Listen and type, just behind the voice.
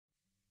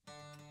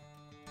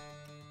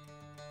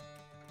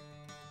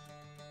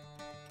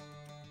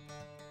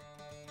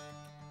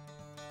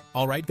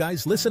Alright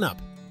guys, listen up.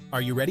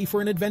 Are you ready for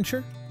an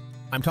adventure?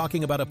 I'm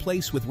talking about a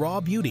place with raw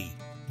beauty,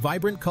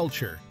 vibrant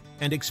culture,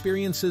 and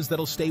experiences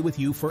that'll stay with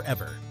you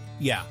forever.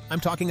 Yeah, I'm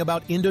talking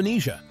about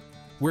Indonesia.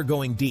 We're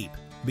going deep,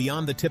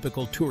 beyond the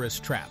typical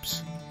tourist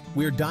traps.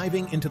 We're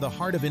diving into the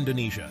heart of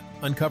Indonesia,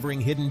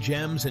 uncovering hidden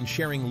gems and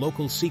sharing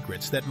local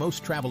secrets that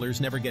most travelers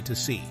never get to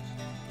see.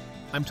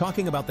 I'm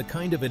talking about the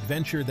kind of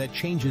adventure that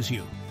changes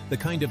you, the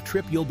kind of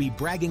trip you'll be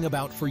bragging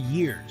about for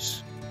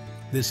years.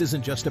 This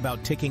isn't just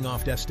about ticking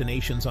off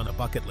destinations on a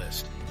bucket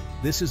list.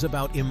 This is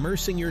about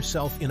immersing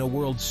yourself in a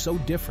world so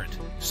different,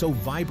 so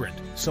vibrant,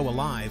 so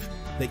alive,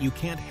 that you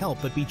can't help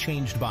but be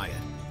changed by it.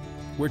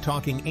 We're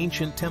talking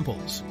ancient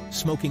temples,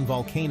 smoking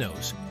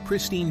volcanoes,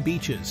 pristine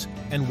beaches,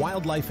 and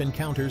wildlife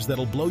encounters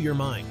that'll blow your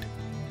mind.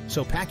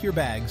 So pack your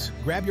bags,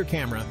 grab your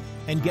camera,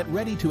 and get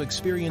ready to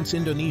experience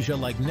Indonesia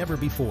like never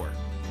before.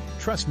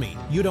 Trust me,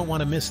 you don't want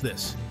to miss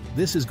this.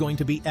 This is going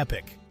to be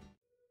epic.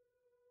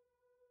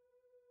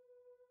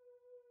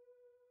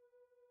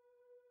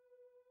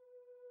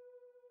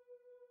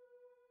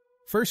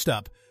 First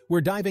up, we're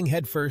diving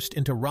headfirst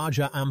into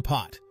Raja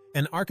Ampat,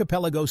 an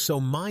archipelago so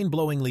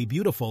mind-blowingly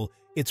beautiful,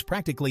 it's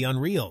practically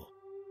unreal.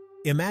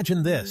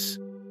 Imagine this: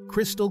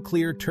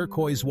 crystal-clear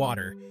turquoise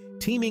water,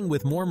 teeming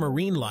with more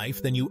marine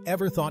life than you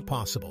ever thought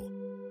possible.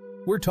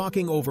 We're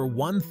talking over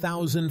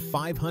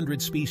 1,500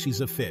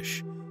 species of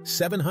fish,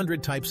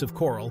 700 types of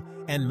coral,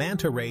 and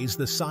manta rays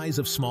the size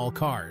of small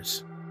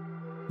cars.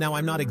 Now,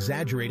 I'm not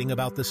exaggerating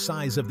about the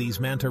size of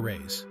these manta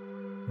rays.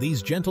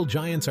 These gentle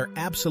giants are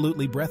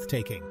absolutely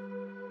breathtaking.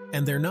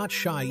 And they're not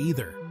shy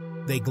either.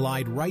 They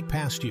glide right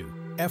past you,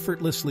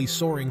 effortlessly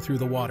soaring through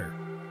the water.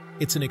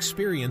 It's an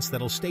experience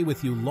that'll stay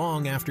with you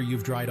long after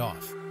you've dried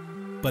off.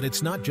 But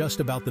it's not just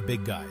about the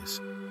big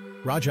guys.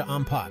 Raja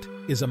Ampat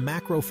is a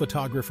macro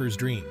photographer's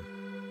dream.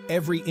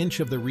 Every inch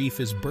of the reef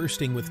is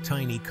bursting with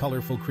tiny,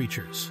 colorful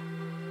creatures.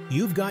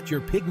 You've got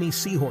your pygmy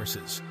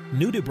seahorses,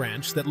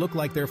 nudibranchs that look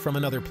like they're from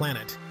another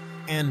planet,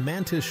 and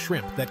mantis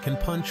shrimp that can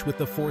punch with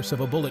the force of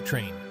a bullet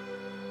train.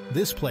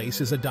 This place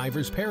is a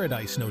diver's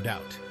paradise, no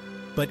doubt.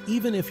 But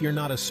even if you're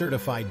not a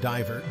certified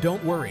diver,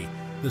 don't worry.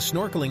 The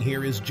snorkeling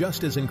here is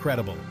just as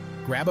incredible.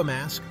 Grab a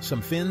mask,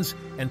 some fins,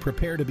 and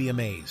prepare to be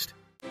amazed.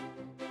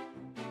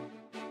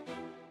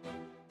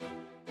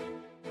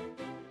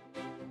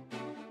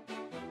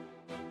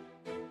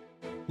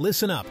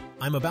 Listen up,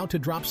 I'm about to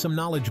drop some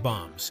knowledge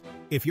bombs.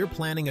 If you're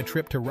planning a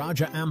trip to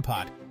Raja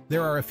Ampat,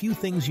 there are a few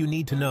things you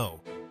need to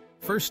know.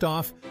 First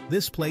off,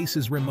 this place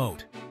is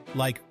remote.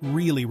 Like,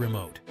 really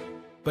remote.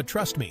 But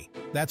trust me,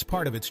 that's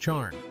part of its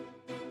charm.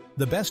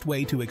 The best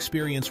way to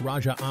experience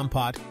Raja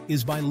Ampat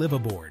is by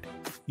liveaboard.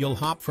 You'll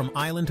hop from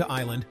island to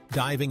island,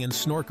 diving and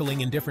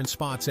snorkeling in different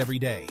spots every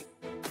day.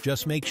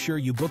 Just make sure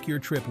you book your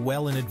trip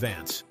well in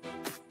advance.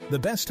 The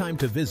best time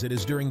to visit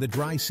is during the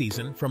dry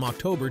season, from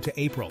October to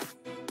April.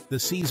 The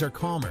seas are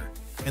calmer,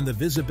 and the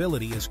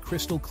visibility is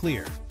crystal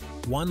clear.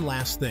 One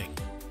last thing: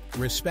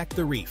 respect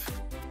the reef.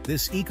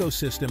 This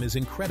ecosystem is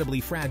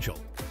incredibly fragile,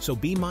 so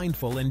be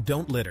mindful and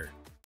don't litter.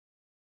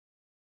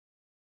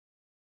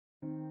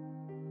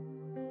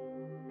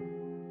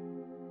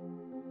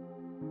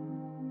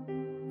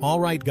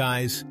 Alright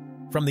guys,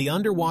 from the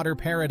underwater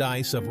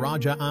paradise of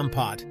Raja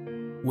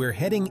Ampat, we're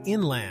heading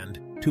inland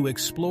to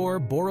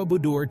explore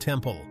Borobudur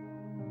Temple.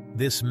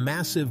 This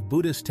massive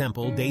Buddhist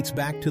temple dates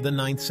back to the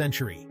 9th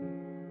century.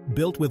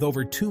 Built with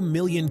over 2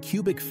 million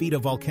cubic feet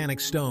of volcanic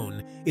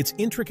stone, it's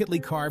intricately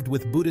carved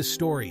with Buddhist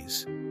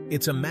stories.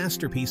 It's a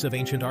masterpiece of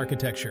ancient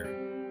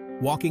architecture.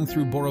 Walking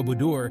through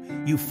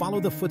Borobudur, you follow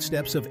the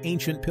footsteps of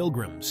ancient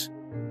pilgrims.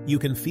 You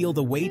can feel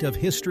the weight of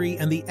history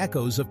and the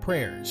echoes of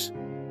prayers.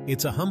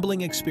 It's a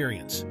humbling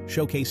experience,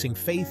 showcasing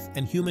faith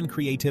and human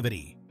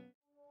creativity.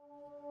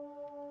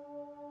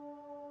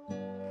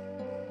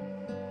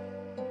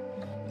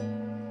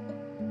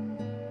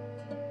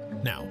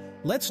 Now,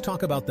 let's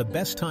talk about the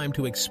best time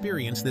to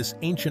experience this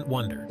ancient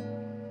wonder.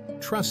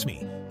 Trust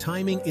me,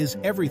 timing is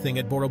everything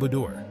at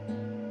Borobudur.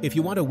 If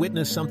you want to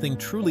witness something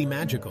truly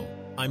magical,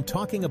 I'm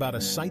talking about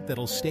a sight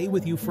that'll stay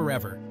with you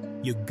forever.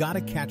 You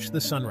gotta catch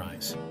the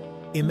sunrise.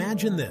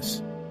 Imagine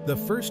this: the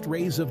first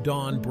rays of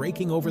dawn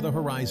breaking over the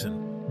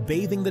horizon,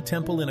 bathing the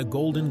temple in a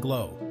golden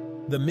glow.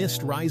 The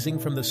mist rising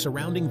from the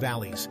surrounding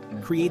valleys,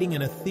 creating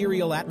an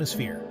ethereal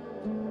atmosphere.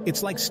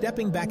 It's like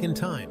stepping back in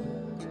time,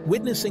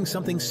 witnessing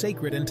something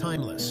sacred and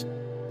timeless.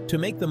 To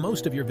make the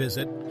most of your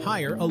visit,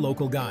 hire a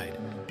local guide.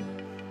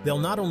 They'll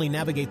not only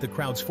navigate the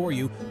crowds for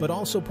you, but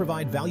also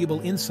provide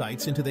valuable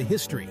insights into the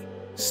history,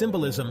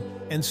 symbolism,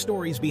 and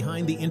stories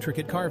behind the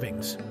intricate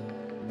carvings.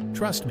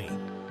 Trust me,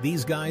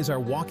 these guys are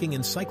walking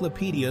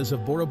encyclopedias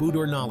of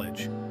Borobudur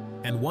knowledge.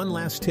 And one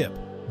last tip: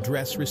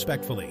 dress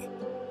respectfully.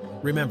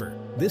 Remember,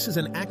 this is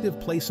an active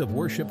place of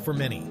worship for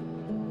many.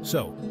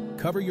 So,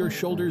 cover your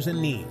shoulders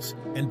and knees,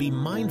 and be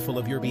mindful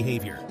of your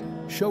behavior.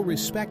 Show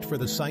respect for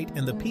the site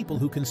and the people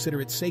who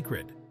consider it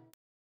sacred.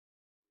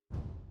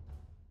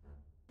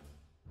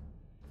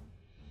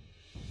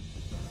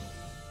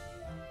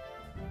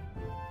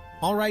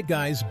 Alright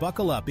guys,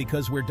 buckle up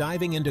because we're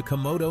diving into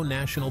Komodo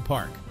National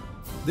Park.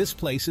 This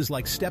place is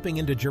like stepping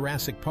into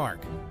Jurassic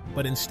Park,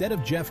 but instead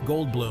of Jeff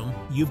Goldblum,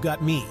 you've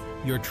got me,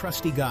 your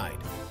trusty guide.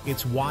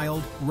 It's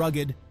wild,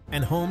 rugged,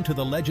 and home to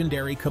the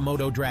legendary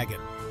Komodo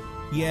dragon.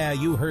 Yeah,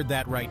 you heard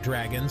that right,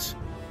 dragons.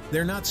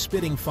 They're not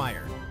spitting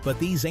fire, but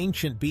these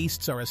ancient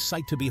beasts are a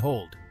sight to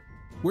behold.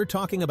 We're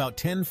talking about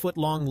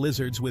 10-foot-long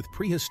lizards with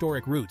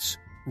prehistoric roots,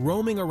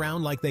 roaming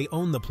around like they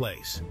own the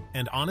place.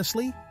 And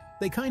honestly,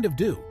 they kind of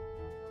do.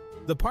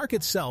 The park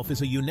itself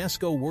is a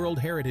UNESCO World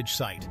Heritage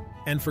Site,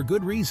 and for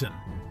good reason.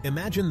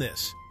 Imagine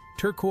this: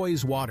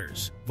 turquoise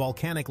waters,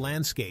 volcanic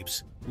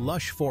landscapes,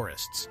 lush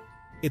forests.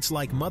 It's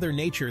like Mother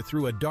Nature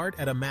threw a dart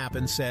at a map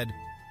and said,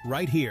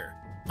 "Right here,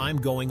 I'm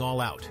going all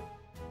out."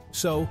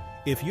 So,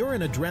 if you're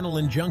an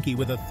adrenaline junkie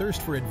with a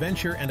thirst for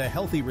adventure and a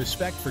healthy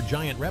respect for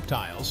giant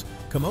reptiles,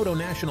 Komodo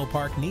National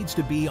Park needs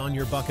to be on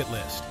your bucket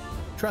list.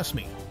 Trust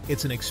me,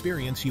 it's an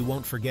experience you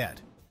won't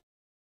forget.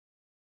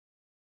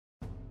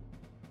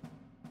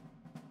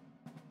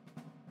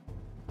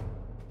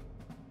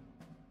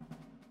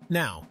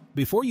 Now,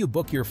 before you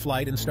book your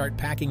flight and start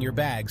packing your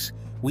bags,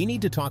 we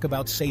need to talk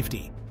about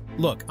safety.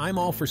 Look, I'm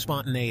all for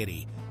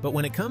spontaneity, but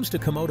when it comes to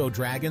Komodo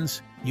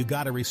dragons, you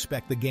gotta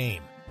respect the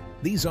game.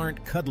 These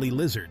aren't cuddly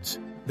lizards,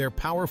 they're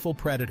powerful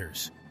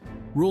predators.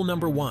 Rule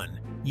number 1,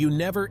 you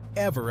never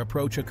ever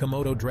approach a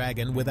Komodo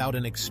dragon without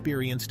an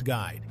experienced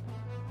guide.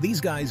 These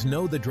guys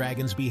know the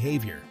dragon's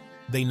behavior,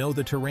 they know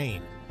the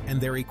terrain,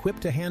 and they're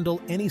equipped to handle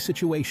any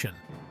situation.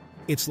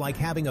 It's like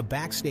having a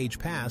backstage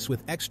pass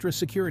with extra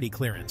security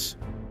clearance.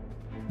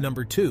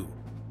 Number 2,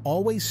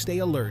 always stay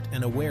alert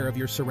and aware of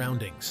your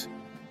surroundings.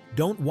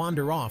 Don't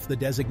wander off the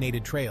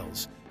designated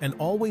trails, and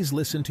always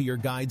listen to your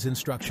guide's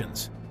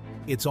instructions.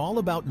 It's all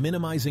about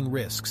minimizing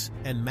risks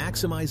and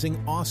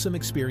maximizing awesome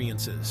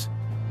experiences.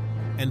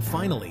 And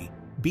finally,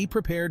 be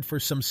prepared for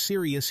some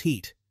serious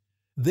heat.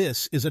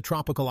 This is a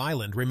tropical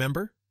island,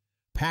 remember?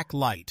 Pack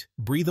light,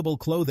 breathable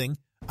clothing,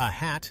 a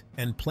hat,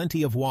 and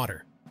plenty of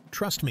water.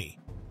 Trust me,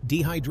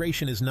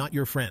 dehydration is not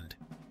your friend,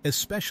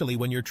 especially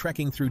when you're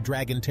trekking through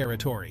dragon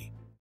territory.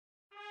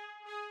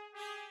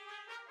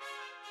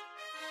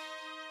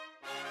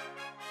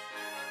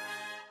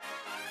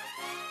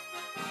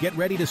 Get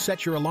ready to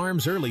set your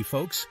alarms early,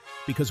 folks,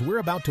 because we're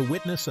about to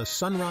witness a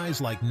sunrise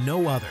like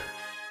no other.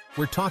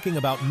 We're talking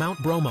about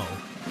Mount Bromo,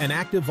 an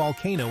active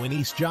volcano in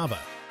East Java,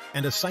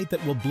 and a sight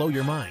that will blow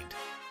your mind.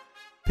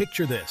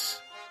 Picture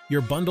this: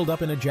 you're bundled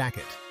up in a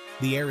jacket,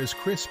 the air is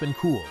crisp and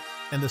cool,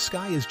 and the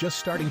sky is just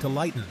starting to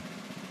lighten.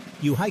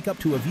 You hike up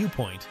to a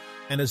viewpoint,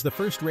 and as the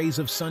first rays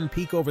of sun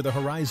peek over the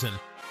horizon,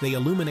 they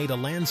illuminate a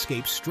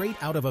landscape straight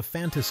out of a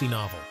fantasy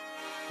novel.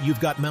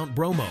 You've got Mount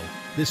Bromo,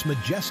 this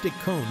majestic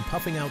cone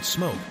puffing out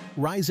smoke,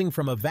 rising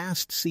from a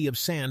vast sea of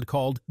sand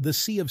called the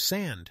Sea of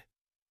Sand.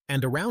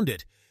 And around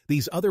it,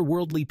 these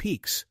otherworldly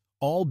peaks,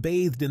 all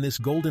bathed in this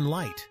golden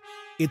light.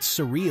 It's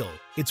surreal,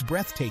 it's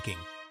breathtaking,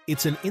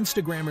 it's an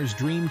Instagrammer's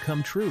dream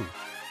come true.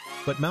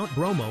 But Mount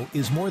Bromo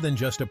is more than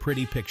just a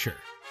pretty picture.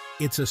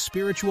 It's a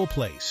spiritual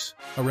place,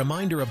 a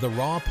reminder of the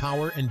raw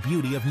power and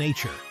beauty of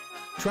nature.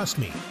 Trust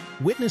me,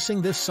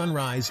 witnessing this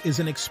sunrise is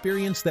an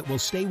experience that will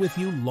stay with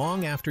you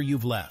long after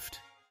you've left.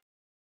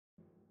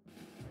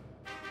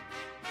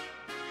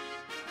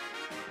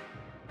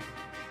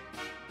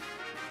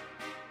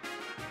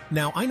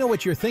 Now, I know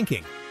what you're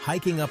thinking.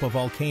 Hiking up a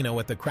volcano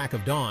at the crack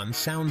of dawn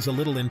sounds a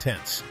little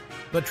intense.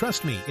 But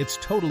trust me, it's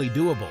totally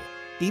doable,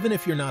 even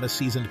if you're not a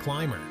seasoned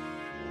climber.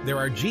 There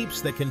are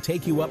jeeps that can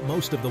take you up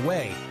most of the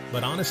way,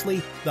 but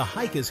honestly, the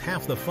hike is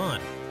half the fun.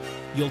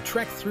 You'll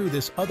trek through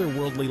this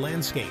otherworldly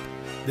landscape,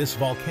 this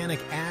volcanic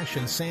ash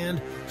and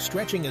sand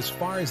stretching as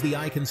far as the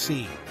eye can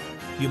see.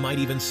 You might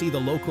even see the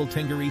local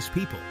Tengerese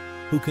people,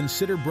 who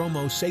consider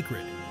Bromo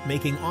sacred,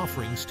 making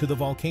offerings to the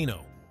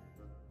volcano.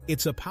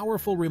 It's a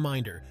powerful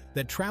reminder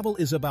that travel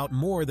is about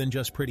more than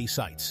just pretty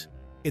sights.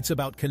 It's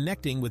about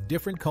connecting with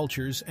different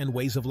cultures and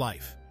ways of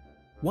life.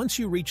 Once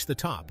you reach the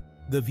top,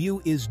 the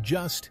view is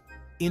just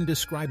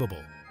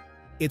indescribable.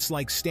 It's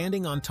like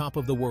standing on top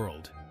of the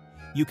world.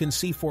 You can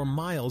see for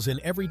miles in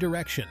every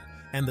direction,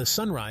 and the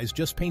sunrise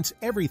just paints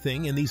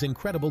everything in these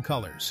incredible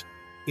colors.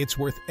 It's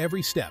worth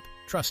every step,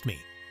 trust me.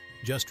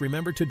 Just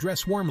remember to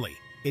dress warmly,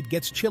 it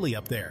gets chilly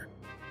up there.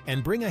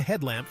 And bring a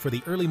headlamp for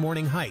the early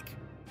morning hike.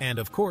 And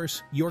of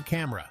course, your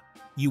camera.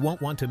 You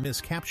won't want to miss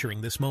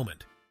capturing this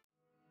moment.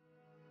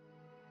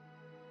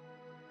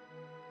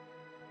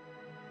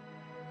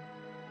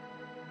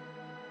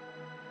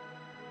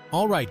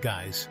 Alright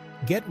guys,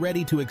 get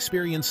ready to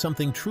experience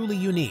something truly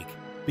unique,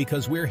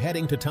 because we're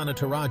heading to Tanah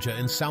Toraja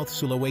in South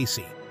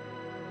Sulawesi.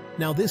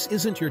 Now this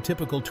isn't your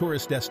typical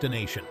tourist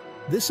destination.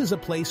 This is a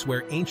place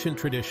where ancient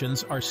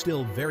traditions are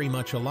still very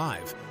much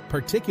alive,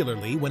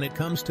 particularly when it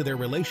comes to their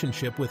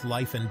relationship with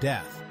life and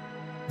death.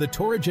 The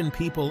Torajan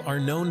people are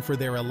known for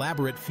their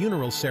elaborate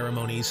funeral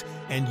ceremonies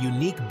and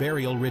unique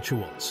burial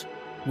rituals.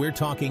 We're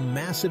talking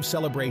massive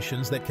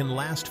celebrations that can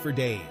last for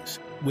days,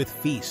 with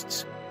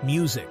feasts,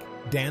 music,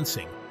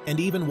 dancing, and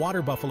even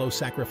water buffalo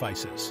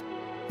sacrifices.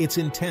 It's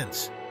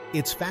intense,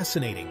 it's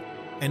fascinating,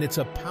 and it's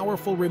a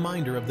powerful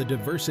reminder of the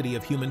diversity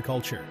of human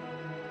culture.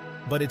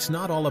 But it's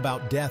not all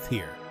about death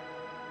here.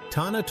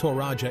 Tanah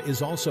Toraja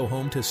is also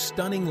home to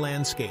stunning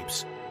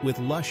landscapes, with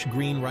lush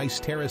green rice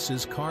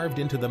terraces carved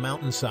into the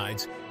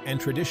mountainsides and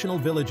traditional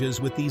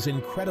villages with these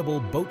incredible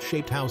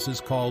boat-shaped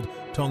houses called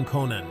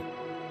tongkonan.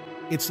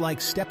 It's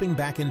like stepping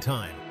back in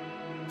time.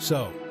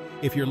 So,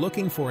 if you're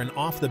looking for an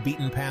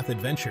off-the-beaten-path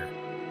adventure,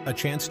 a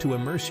chance to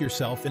immerse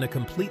yourself in a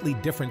completely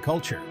different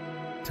culture,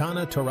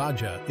 Tanah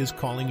Toraja is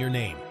calling your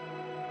name.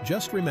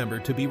 Just remember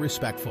to be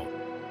respectful,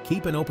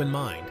 keep an open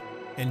mind,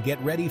 and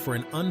get ready for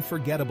an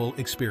unforgettable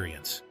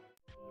experience.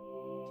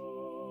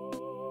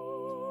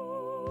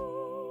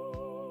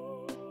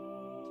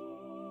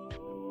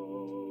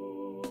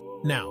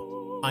 Now,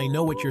 I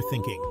know what you're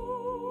thinking.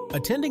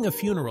 Attending a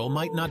funeral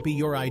might not be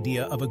your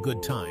idea of a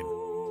good time,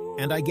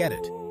 and I get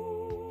it.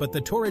 But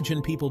the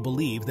Torajan people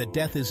believe that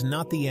death is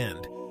not the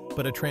end,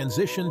 but a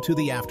transition to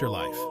the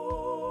afterlife.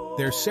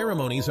 Their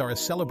ceremonies are a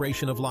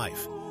celebration of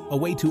life, a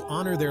way to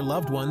honor their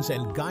loved ones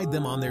and guide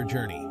them on their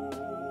journey.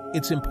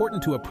 It's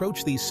important to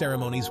approach these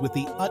ceremonies with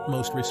the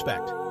utmost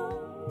respect.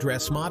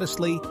 Dress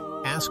modestly,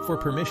 ask for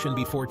permission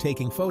before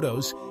taking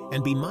photos,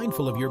 and be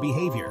mindful of your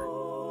behavior.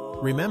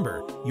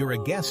 Remember, you're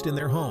a guest in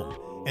their home,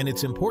 and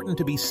it's important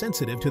to be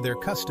sensitive to their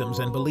customs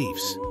and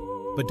beliefs.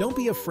 But don't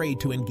be afraid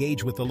to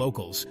engage with the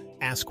locals,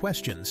 ask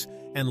questions,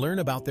 and learn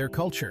about their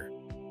culture.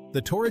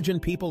 The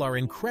Torajan people are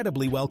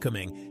incredibly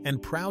welcoming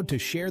and proud to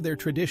share their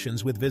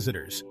traditions with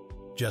visitors.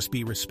 Just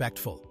be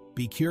respectful,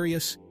 be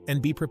curious,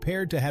 and be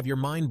prepared to have your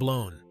mind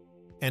blown.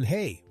 And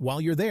hey,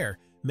 while you're there,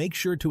 make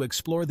sure to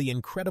explore the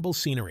incredible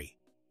scenery.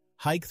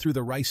 Hike through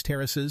the rice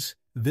terraces,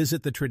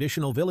 visit the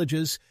traditional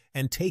villages,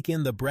 and take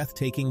in the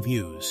breathtaking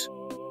views.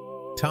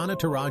 Tanah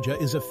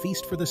Toraja is a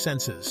feast for the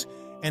senses,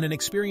 and an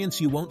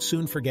experience you won't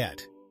soon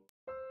forget.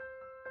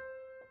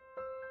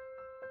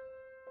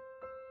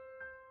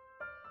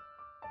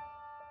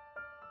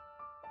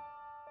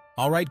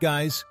 Alright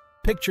guys,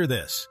 picture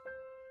this.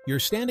 You're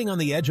standing on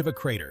the edge of a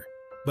crater,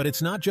 but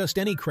it's not just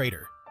any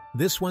crater.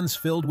 This one's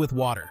filled with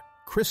water,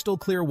 crystal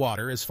clear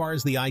water as far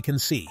as the eye can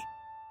see.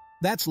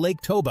 That's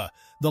Lake Toba,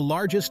 the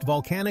largest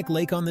volcanic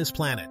lake on this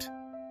planet.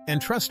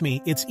 And trust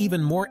me, it's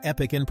even more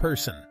epic in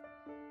person.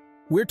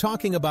 We're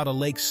talking about a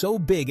lake so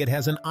big it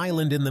has an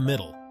island in the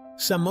middle,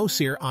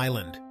 Samosir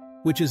Island,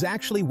 which is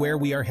actually where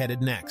we are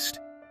headed next.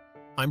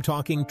 I'm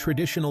talking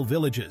traditional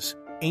villages,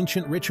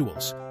 ancient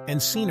rituals,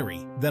 and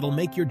scenery that'll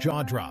make your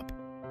jaw drop.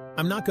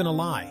 I'm not gonna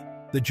lie,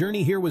 the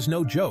journey here was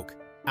no joke,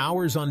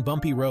 hours on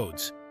bumpy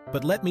roads,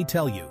 but let me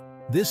tell you,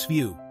 this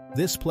view,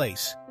 this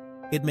place,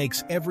 it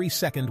makes every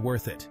second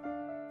worth it.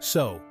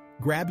 So,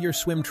 grab your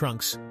swim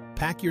trunks,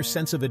 pack your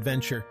sense of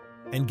adventure,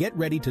 and get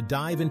ready to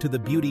dive into the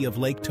beauty of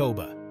Lake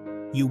Toba.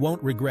 You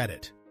won't regret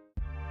it.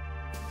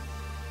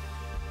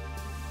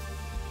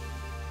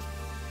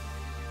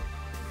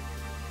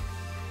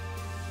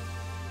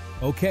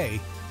 Okay,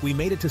 we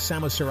made it to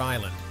Samosir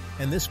Island,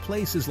 and this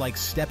place is like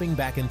stepping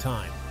back in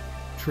time.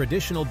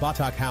 Traditional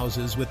Batak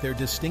houses with their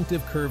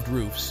distinctive curved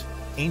roofs,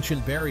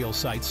 ancient burial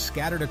sites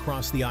scattered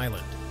across the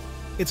island.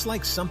 It's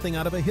like something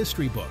out of a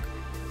history book,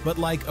 but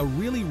like a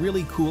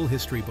really cool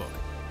history book.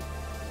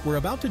 We're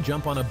about to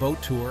jump on a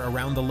boat tour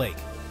around the lake,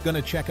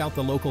 gonna check out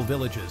the local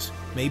villages,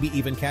 maybe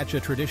even catch a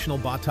traditional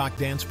Batak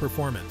dance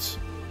performance.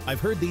 I've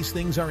heard these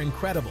things are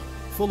incredible,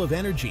 full of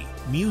energy,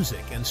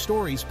 music, and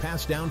stories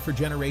passed down for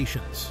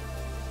generations.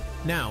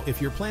 Now,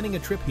 if you're planning a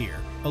trip here,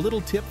 a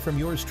little tip from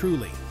yours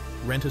truly,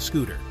 rent a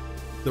scooter.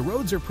 The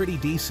roads are pretty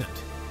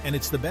decent, and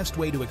it's the best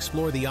way to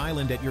explore the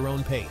island at your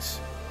own pace.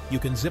 You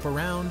can zip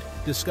around,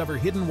 discover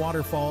hidden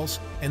waterfalls,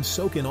 and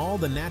soak in all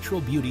the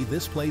natural beauty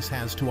this place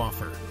has to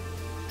offer.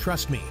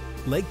 Trust me,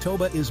 Lake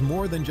Toba is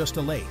more than just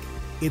a lake.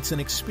 It's an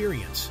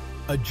experience,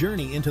 a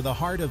journey into the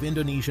heart of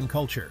Indonesian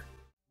culture.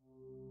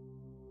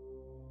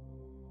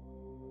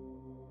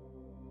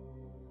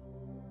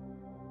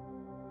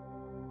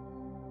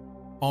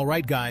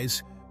 Alright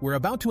guys, we're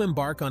about to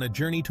embark on a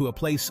journey to a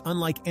place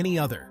unlike any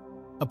other,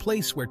 a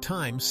place where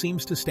time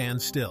seems to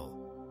stand still.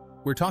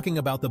 We're talking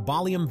about the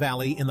Balium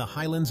Valley in the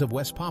Highlands of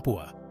West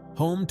Papua,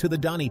 home to the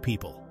Dani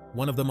people,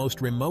 one of the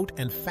most remote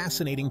and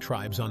fascinating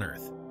tribes on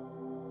Earth.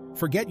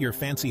 Forget your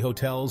fancy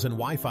hotels and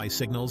Wi-Fi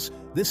signals,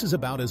 this is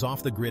about as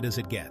off the grid as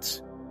it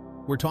gets.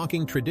 We're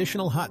talking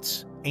traditional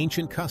huts,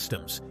 ancient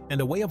customs, and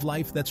a way of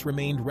life that's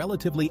remained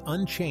relatively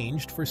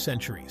unchanged for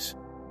centuries.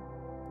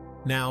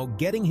 Now,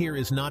 getting here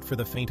is not for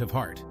the faint of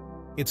heart.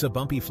 It's a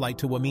bumpy flight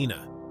to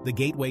Wamena, the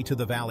gateway to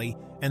the valley,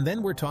 and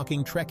then we're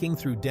talking trekking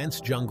through dense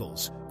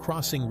jungles,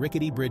 crossing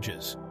rickety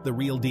bridges, the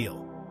real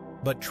deal.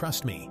 But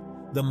trust me,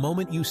 the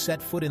moment you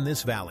set foot in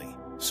this valley,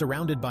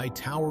 surrounded by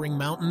towering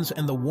mountains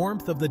and the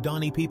warmth of the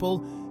Dani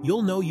people,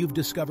 you'll know you've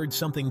discovered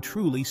something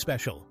truly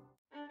special.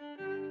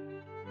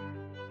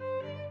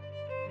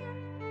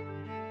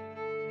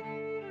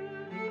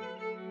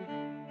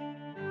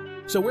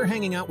 So we're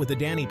hanging out with the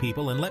Dani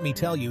people, and let me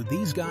tell you,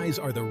 these guys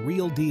are the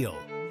real deal.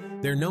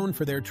 They're known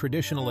for their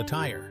traditional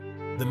attire,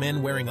 the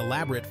men wearing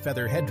elaborate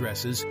feather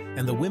headdresses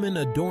and the women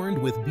adorned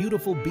with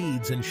beautiful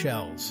beads and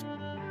shells.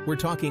 We're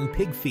talking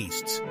pig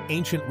feasts,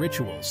 ancient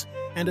rituals,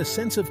 and a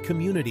sense of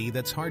community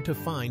that's hard to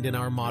find in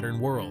our modern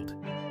world.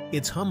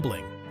 It's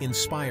humbling,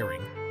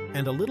 inspiring,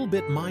 and a little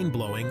bit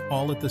mind-blowing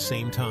all at the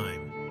same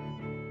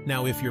time.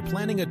 Now, if you're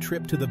planning a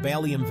trip to the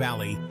Balium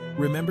Valley,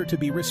 remember to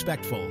be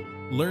respectful,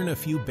 learn a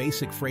few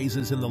basic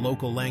phrases in the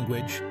local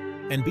language,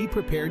 and be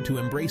prepared to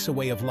embrace a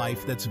way of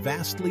life that's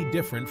vastly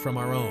different from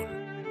our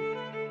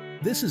own.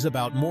 This is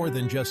about more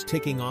than just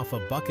ticking off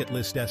a bucket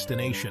list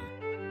destination.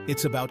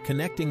 It's about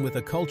connecting with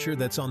a culture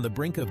that's on the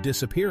brink of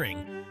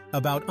disappearing,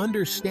 about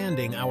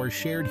understanding our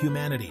shared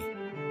humanity,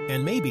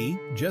 and maybe,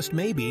 just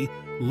maybe,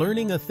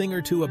 learning a thing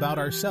or two about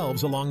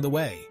ourselves along the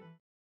way.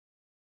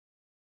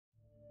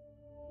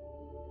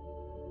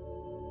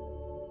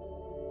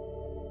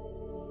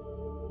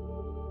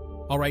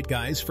 Alright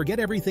guys, forget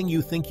everything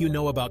you think you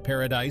know about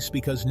paradise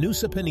because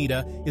Nusa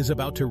Penida is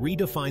about to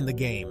redefine the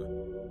game.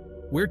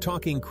 We're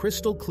talking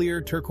crystal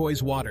clear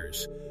turquoise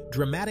waters,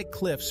 dramatic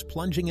cliffs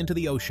plunging into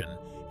the ocean,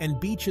 and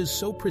beaches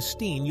so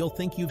pristine you'll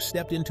think you've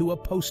stepped into a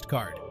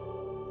postcard.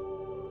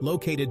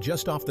 Located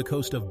just off the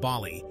coast of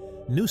Bali,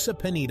 Nusa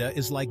Penida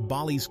is like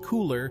Bali's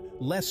cooler,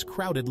 less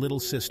crowded little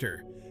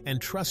sister,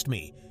 and trust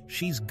me,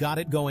 she's got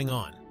it going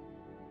on.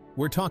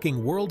 We're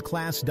talking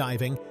world-class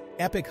diving,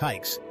 epic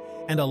hikes,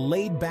 and a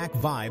laid-back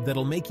vibe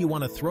that'll make you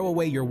want to throw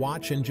away your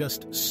watch and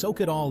just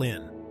soak it all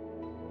in.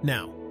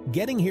 Now,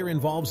 getting here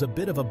involves a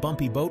bit of a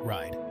bumpy boat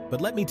ride, but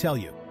let me tell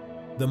you,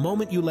 the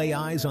moment you lay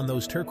eyes on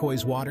those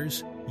turquoise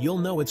waters, you'll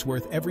know it's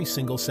worth every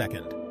single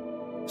second.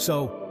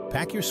 So,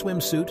 pack your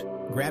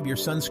swimsuit, grab your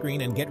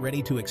sunscreen, and get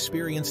ready to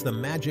experience the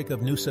magic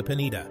of Nusa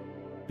Penida,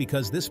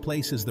 because this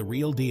place is the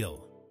real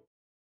deal.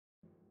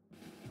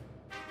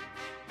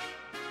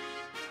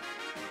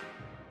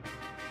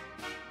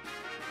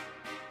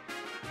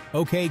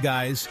 Okay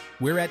guys,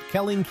 we're at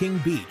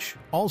Kelingking Beach,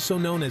 also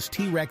known as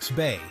T-Rex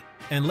Bay,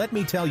 and let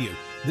me tell you,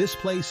 this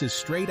place is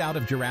straight out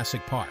of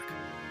Jurassic Park.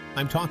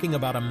 I'm talking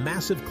about a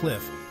massive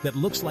cliff that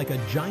looks like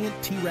a giant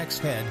T-Rex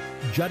head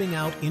jutting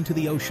out into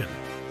the ocean,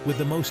 with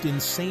the most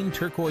insane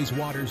turquoise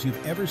waters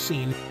you've ever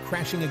seen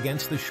crashing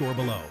against the shore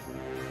below.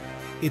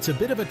 It's a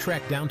bit of a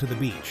trek down to the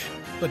beach,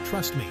 but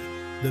trust me,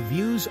 the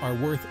views are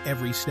worth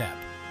every step.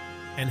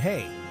 And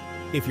hey,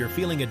 if you're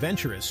feeling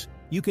adventurous,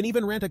 you can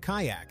even rent a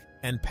kayak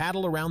and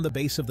paddle around the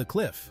base of the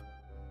cliff.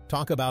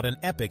 Talk about an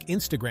epic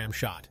Instagram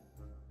shot.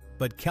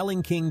 But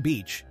Kelingking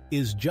Beach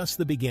is just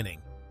the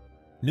beginning.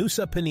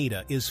 Nusa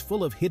Penida is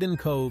full of hidden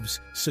coves,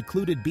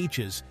 secluded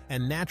beaches,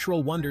 and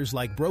natural wonders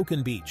like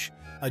Broken Beach,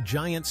 a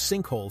giant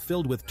sinkhole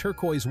filled with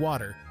turquoise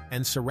water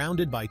and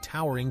surrounded by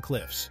towering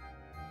cliffs.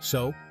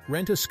 So,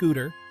 rent a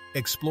scooter,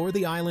 explore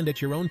the island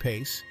at your own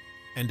pace,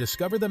 and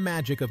discover the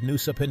magic of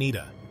Nusa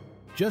Penida.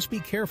 Just be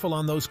careful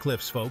on those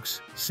cliffs,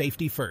 folks.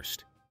 Safety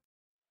first.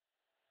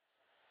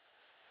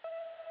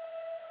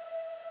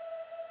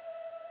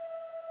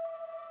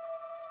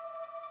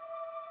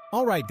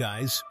 Alright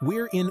guys,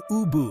 we're in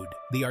Ubud,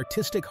 the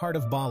artistic heart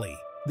of Bali.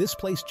 This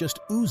place just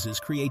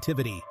oozes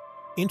creativity.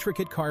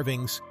 Intricate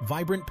carvings,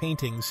 vibrant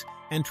paintings,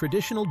 and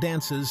traditional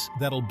dances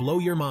that'll blow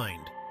your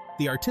mind.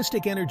 The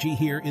artistic energy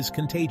here is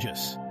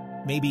contagious.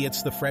 Maybe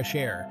it's the fresh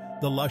air,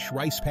 the lush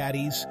rice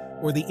paddies,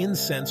 or the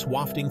incense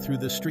wafting through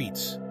the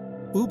streets.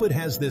 Ubud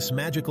has this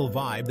magical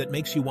vibe that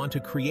makes you want to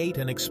create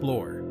and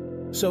explore.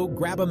 So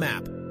grab a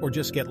map, or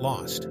just get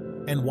lost,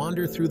 and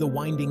wander through the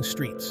winding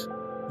streets.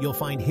 You'll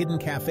find hidden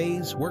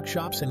cafes,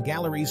 workshops, and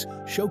galleries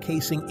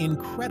showcasing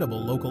incredible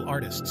local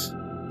artists.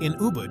 In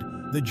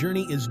Ubud, the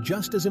journey is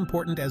just as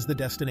important as the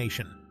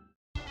destination.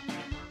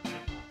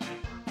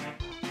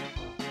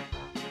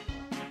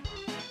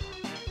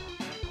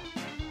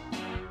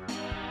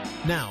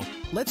 Now,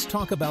 let's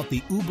talk about the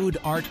Ubud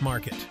Art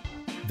Market.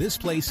 This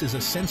place is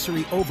a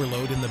sensory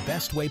overload in the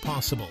best way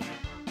possible.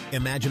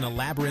 Imagine a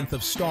labyrinth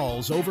of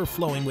stalls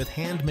overflowing with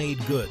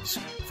handmade goods,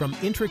 from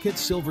intricate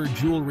silver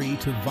jewelry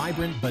to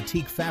vibrant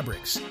batik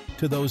fabrics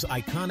to those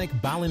iconic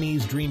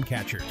Balinese dream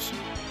catchers.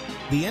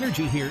 The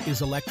energy here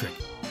is electric.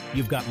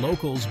 You've got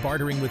locals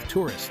bartering with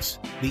tourists,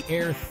 the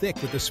air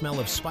thick with the smell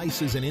of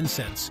spices and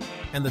incense,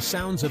 and the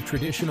sounds of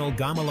traditional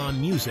gamelan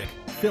music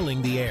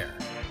filling the air.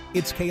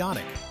 It's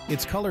chaotic,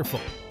 it's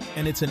colorful,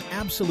 and it's an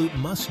absolute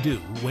must-do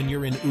when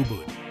you're in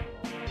Ubud.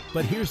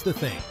 But here's the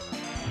thing,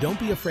 don't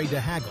be afraid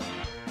to haggle.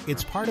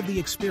 It's part of the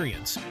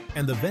experience,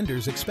 and the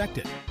vendors expect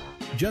it.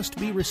 Just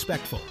be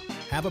respectful,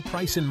 have a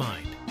price in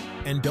mind,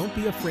 and don't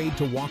be afraid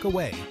to walk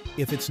away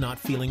if it's not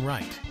feeling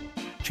right.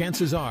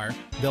 Chances are,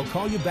 they'll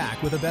call you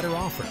back with a better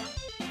offer.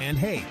 And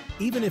hey,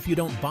 even if you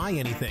don't buy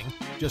anything,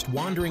 just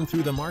wandering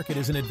through the market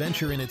is an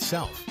adventure in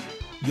itself.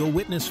 You'll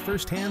witness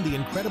firsthand the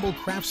incredible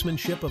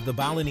craftsmanship of the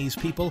Balinese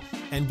people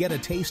and get a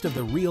taste of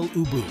the real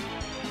Ubud.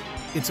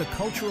 It's a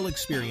cultural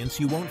experience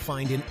you won't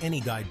find in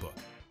any guidebook.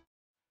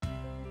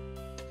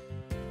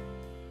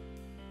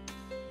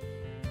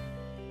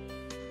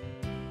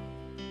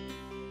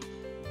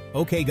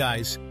 Okay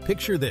guys,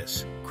 picture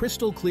this.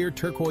 Crystal clear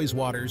turquoise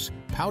waters,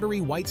 powdery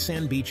white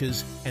sand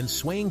beaches, and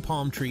swaying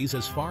palm trees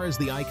as far as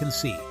the eye can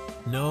see.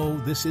 No,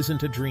 this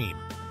isn't a dream.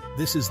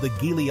 This is the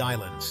Gili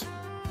Islands.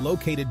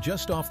 Located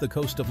just off the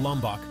coast of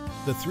Lombok,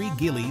 the three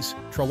Gilis,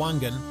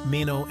 Trawangan,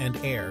 Meno, and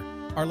Air,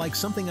 are like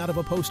something out of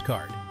a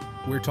postcard.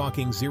 We're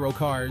talking zero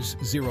cars,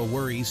 zero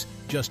worries,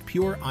 just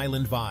pure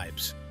island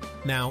vibes.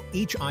 Now,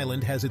 each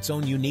island has its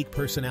own unique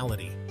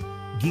personality.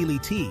 Gili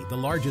T, the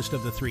largest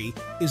of the three,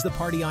 is the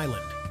party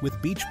island, with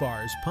beach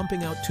bars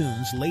pumping out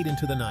tunes late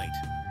into the night.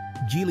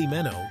 Gili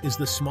Meno is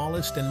the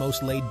smallest and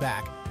most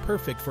laid-back,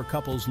 perfect for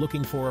couples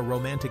looking for a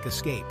romantic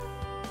escape.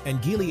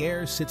 And Gili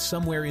Air sits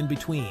somewhere in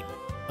between.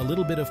 A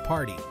little bit of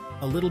party,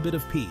 a little bit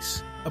of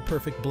peace, a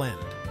perfect blend.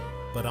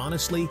 But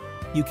honestly,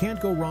 you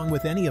can't go wrong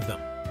with any of them.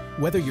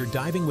 Whether you're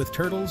diving with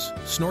turtles,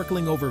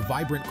 snorkeling over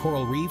vibrant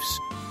coral reefs,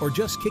 or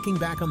just kicking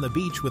back on the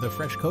beach with a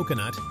fresh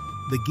coconut,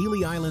 the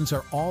Gili Islands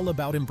are all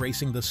about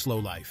embracing the slow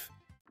life.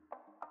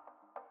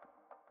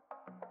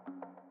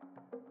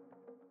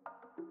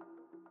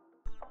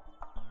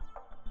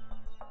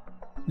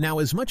 Now,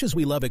 as much as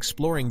we love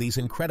exploring these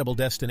incredible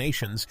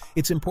destinations,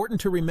 it's important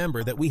to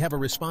remember that we have a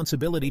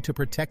responsibility to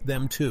protect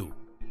them too.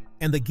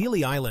 And the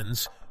Gili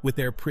Islands, with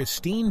their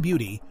pristine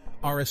beauty,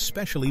 are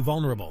especially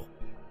vulnerable.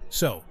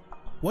 So,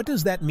 what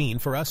does that mean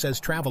for us as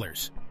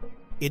travelers?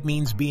 It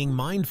means being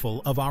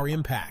mindful of our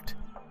impact.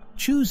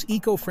 Choose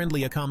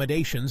eco-friendly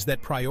accommodations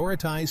that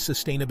prioritize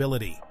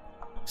sustainability.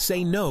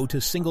 Say no to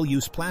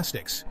single-use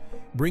plastics.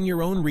 Bring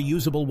your own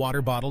reusable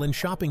water bottle and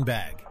shopping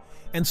bag.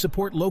 And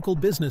support local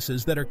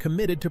businesses that are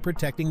committed to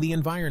protecting the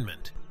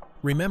environment.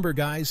 Remember,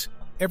 guys,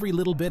 every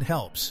little bit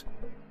helps.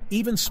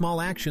 Even small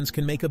actions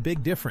can make a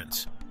big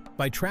difference.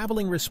 By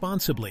traveling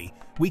responsibly,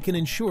 we can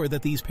ensure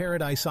that these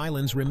paradise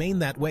islands remain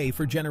that way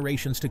for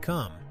generations to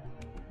come.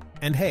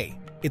 And hey,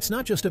 it's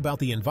not just about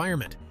the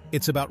environment,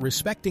 it's about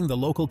respecting the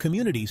local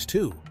communities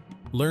too.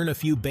 Learn a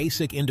few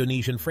basic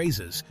Indonesian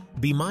phrases,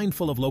 be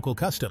mindful of local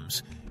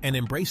customs, and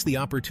embrace the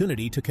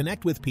opportunity to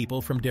connect with people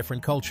from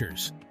different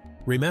cultures.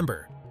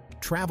 Remember,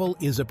 travel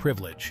is a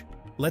privilege.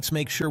 Let's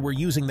make sure we're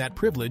using that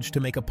privilege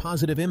to make a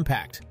positive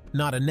impact,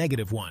 not a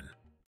negative one.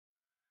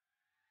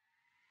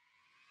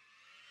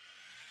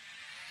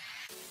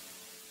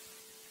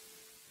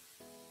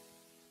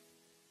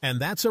 And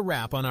that's a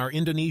wrap on our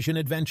Indonesian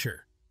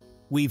adventure.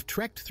 We've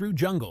trekked through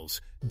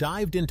jungles,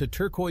 dived into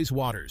turquoise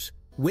waters,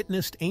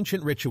 witnessed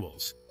ancient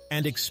rituals,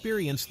 and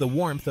experienced the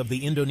warmth of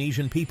the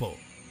Indonesian people.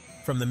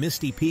 From the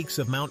misty peaks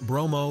of Mount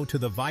Bromo to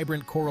the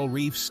vibrant coral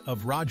reefs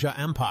of Raja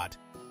Ampat,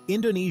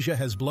 Indonesia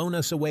has blown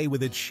us away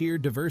with its sheer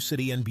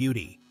diversity and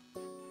beauty.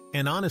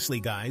 And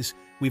honestly, guys,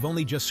 we've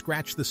only just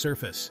scratched the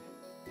surface.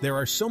 There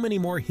are so many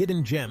more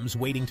hidden gems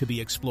waiting to be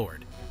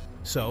explored.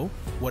 So,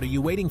 what are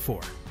you waiting for?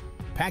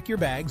 Pack your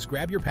bags,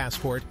 grab your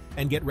passport,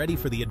 and get ready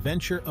for the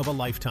adventure of a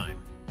lifetime.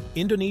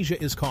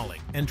 Indonesia is calling,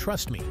 and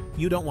trust me,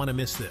 you don't want to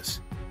miss this.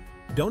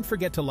 Don't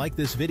forget to like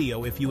this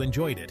video if you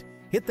enjoyed it.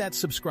 Hit that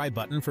subscribe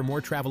button for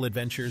more travel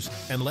adventures,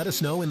 and let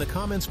us know in the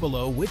comments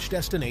below which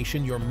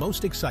destination you're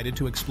most excited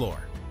to explore.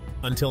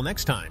 Until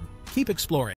next time, keep exploring.